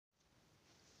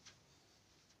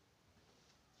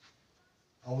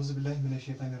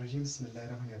Auzubillahiminash-shaytanir-rajim.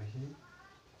 Bismillahir-rahmanir-rahim.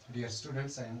 Dear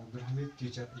students, I am Abdul Hamid,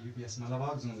 teacher at UPS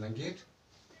Malabag, Zone Langate,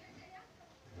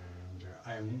 and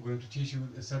I am going to teach you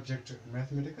the subject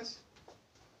mathematics.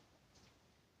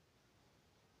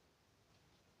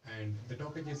 And the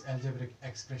topic is algebraic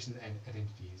expressions and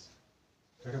identities.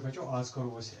 बेटे बच्चों आज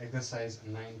करो उस exercise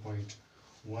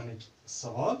 9.1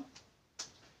 सवाल.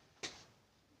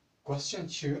 Question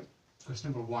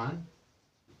number 1.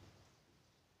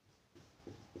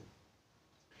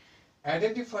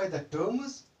 Identify the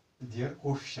terms, their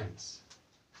coefficients.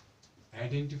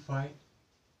 Identify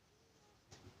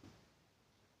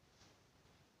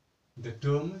the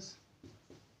terms,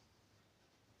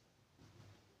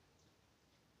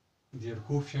 their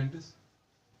coefficients,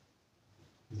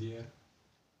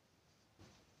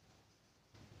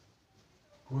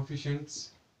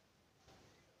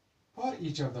 for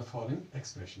each of the following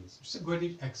expressions. It's a good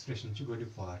expression. You go to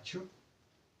part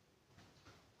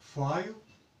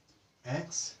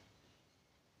 5x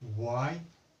y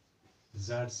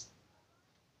z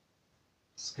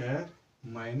square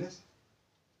minus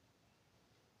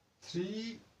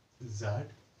 3z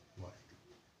y.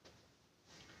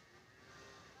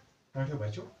 Right,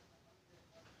 बच्चों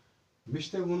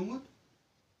मिश्ते वोनमुत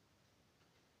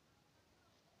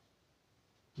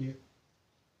कि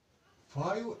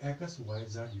 5x y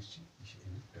z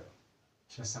term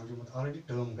समझ already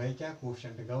term गई क्या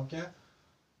coefficient गौ क्या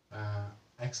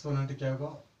exponent क्या गो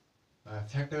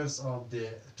factors of the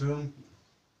term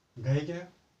गए क्या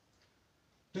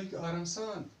तो आराम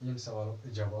सान यम सवालों के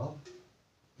जवाब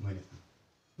मनित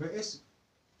वे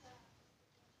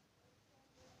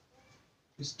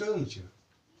इस टर्म च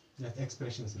या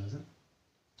एक्सप्रेशंस मज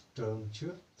टर्म च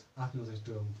आत मज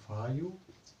term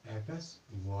 5x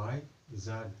y z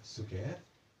square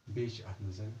बेच आत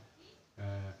मज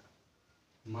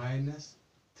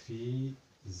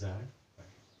 -3z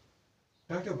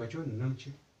टाटो बच्चों नम च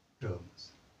terms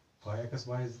 5x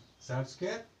y z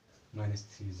square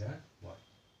 -3z y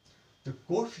तो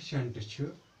कोएफिशिएंट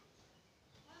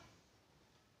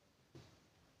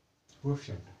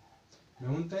मैं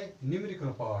वनता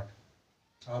numerical part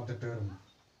of the term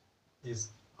is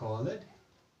called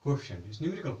coefficient. इस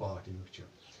न्यूमेरिकल पार्ट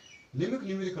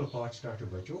न्यूमेरिकल पार्ट टाटो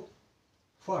बच्चों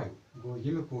 5 गो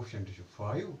ये कोएफिशिएंट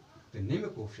 5 तो नेम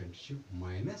कोएफिशिएंट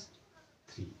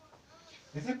 -3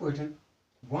 इथे point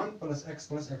 1 + x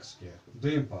 + x square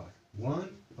दोम part 1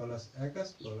 + x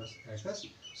 + x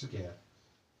square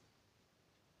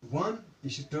 1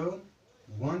 इस term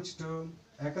 1 term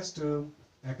x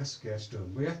square term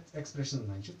गो यथ expression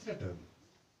मन 3 टर्म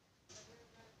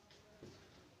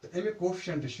तो अमे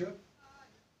coefficient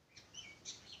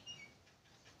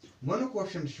 1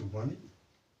 coefficient 1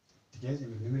 तिकेज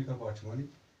numerical part 1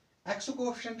 x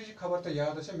coefficient खबर तो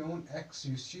याद है मे वो x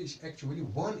इज एक्चुअली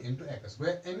 1 * x गो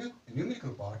अमे न्यूमेरिकल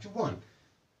पार्ट 1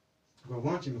 गो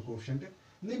 1 अमे कोएफिशिएंट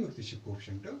नेमिक तो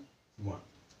कोएफिशिएंट 1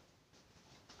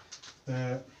 तो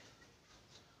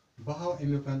बहाव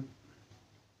अमुक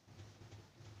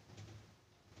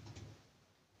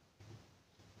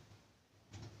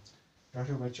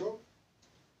टाटो बच्चों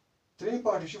 3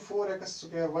 part 4x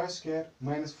square y square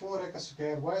 -4x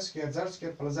square y square z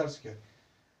square + z square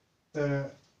तो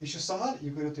यह सहल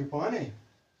यह करो तुम पाने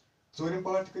 4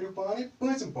 पार्ट करो पाने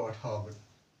 5 part how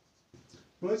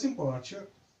 5 part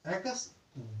x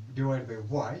divide by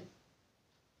y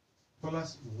plus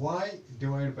y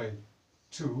divide by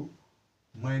 2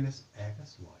 minus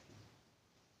xy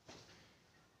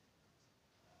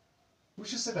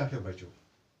which is टाटो बच्चों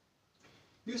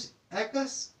Use x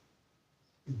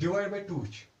divided by 2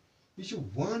 is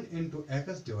 1 into x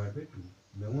divided by 2.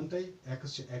 मैं वनता x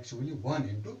actually 1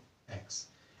 into x.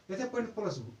 इधर पर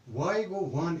plus y go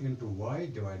 1 into y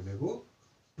divided by go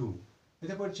 2.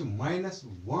 इधर पर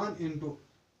 -1 into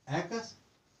x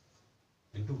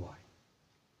into y.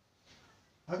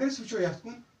 अगर इस विचो याद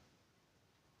कुन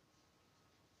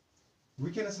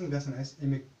weakness गसन as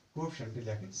इमे कोएफिशिएंट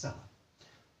लेकिन सहा.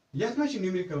 याद में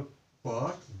न्यूमेरिकल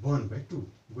part 1/2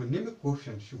 गो नेम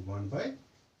कोएफिशिएंट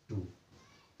 1/2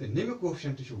 तो नेम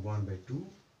कोएफिशिएंट 1/2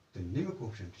 तो नेम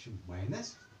कोएफिशिएंट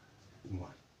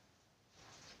 -1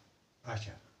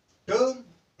 अच्छा टर्म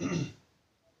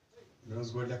मेस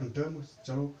गो लेखन टर्म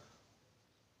चलो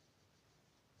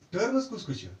टर्म्स कुछ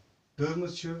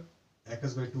terms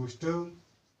x/2 term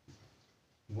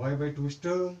y/2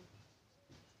 term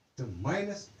तो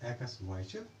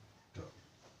 -xy टर्म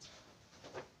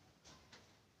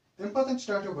इम्पॉर्टेंट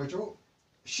टाटो बच्चों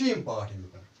Shem part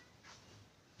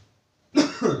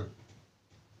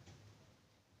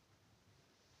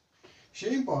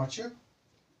Shem part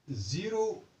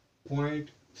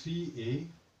 0.3a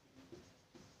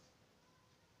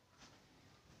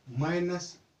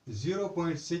minus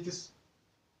 0.6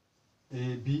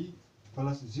 AB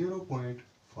plus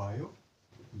 0.5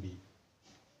 B.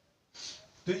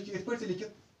 तो ये इस पर से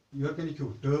लिखित योर पे लिखियो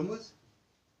terms,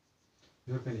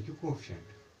 योर पे लिखियो coefficient.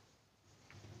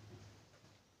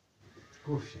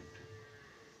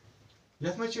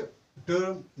 यथ में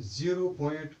term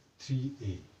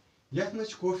 0.3a, यथ में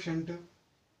coefficient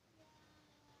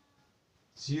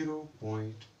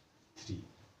 0.3.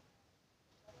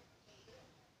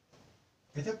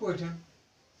 इथे पॉइंट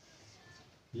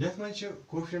यथ में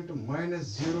coefficient minus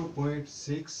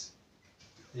 0.6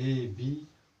 AB,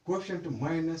 coefficient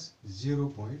minus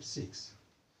 0.6.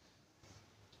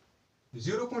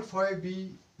 0.5b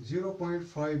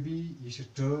ये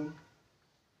term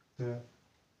तो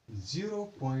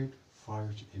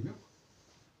 0.5 अमिक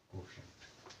coefficient.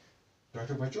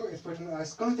 तो बच्चों इस पर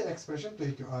कह एक्सप्रेशन तुम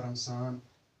हेकु आराम सान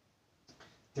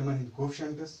तिमन हिंद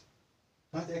कोएफिशिएंट्स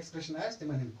कह एक्सप्रेशन आस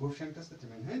तिमन हिंद कोएफिशिएंट्स तो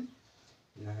तिमन हिंद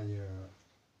ये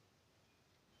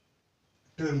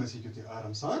टर्म्स हेकु तुम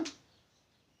आराम सान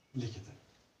लिखित.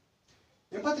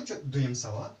 अम पत दुयम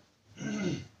सवाल.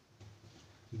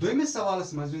 दोयमिस सवालस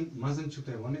मजन छु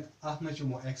तुम वन अत मे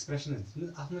मो एक्सप्रेशन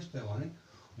अत मे तुम वन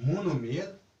मोनोमियल,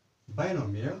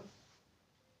 बाइनोमियल,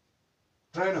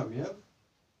 ट्राइनोमियल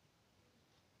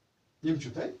यम छु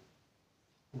तुम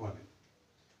वन.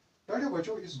 तो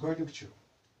बच्चों इस गोडुक छु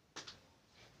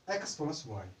x plus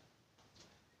y,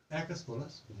 x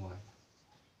plus y.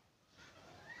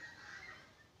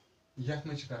 यथ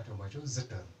में टाटो बच्चों ज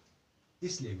टर्म,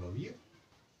 इसलिए गो ये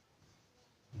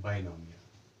बाइनोमियल.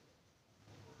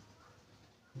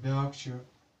 ब्याक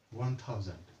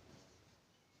 1000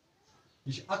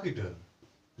 यह अक टर्म,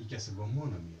 यह क्या गो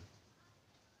मोनोमियल.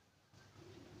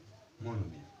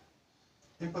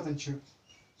 अम पतन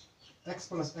x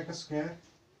plus x square,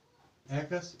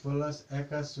 x plus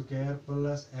x square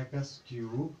plus x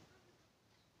cube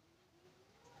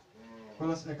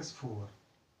plus x4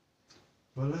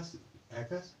 plus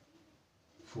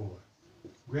x4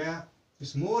 where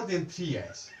is more than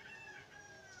 3x.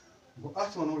 Go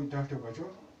at one on talk about you.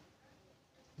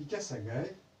 You can say guy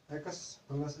x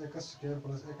plus x square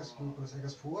plus x cube plus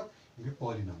x4 is a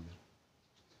polynomial.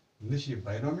 This is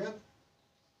binomial.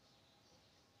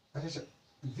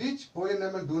 Which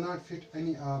polynomial do not fit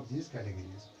any of these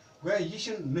categories? Where you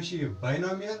should nishi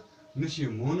binomial, nishi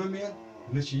monomial,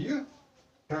 nishi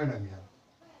trinomial.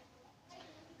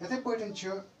 At that point in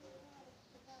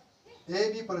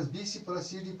AB plus BC plus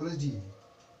CD plus DA.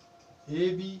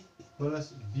 AB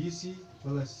plus BC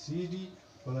plus CD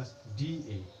plus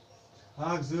DA.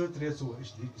 Aag 0, 3, 4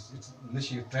 is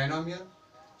nishi trinomial.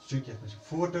 It's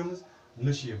 4 terms.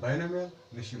 Nishi binomial,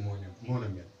 nishi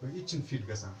monomial. But each in fit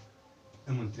gasan.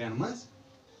 Among 3 months.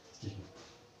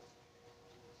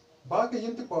 Baaki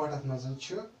yim te part at mazan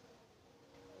chu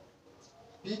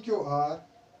PQR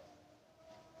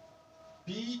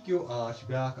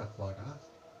back अख part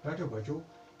टाटो बचो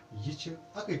यह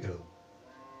अक term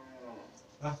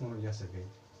अत वो यह गई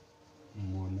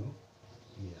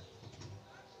monomial.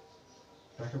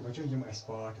 टाटो बचो यम us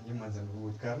part यम मजन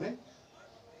रूद करने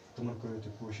तुमन करो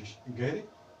तुम कोशिश गर.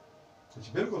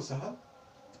 बिल्कुल सहल.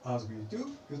 आज गई तुम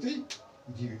युत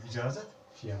दियो इजाजत.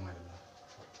 फिया अमान अल्लाह.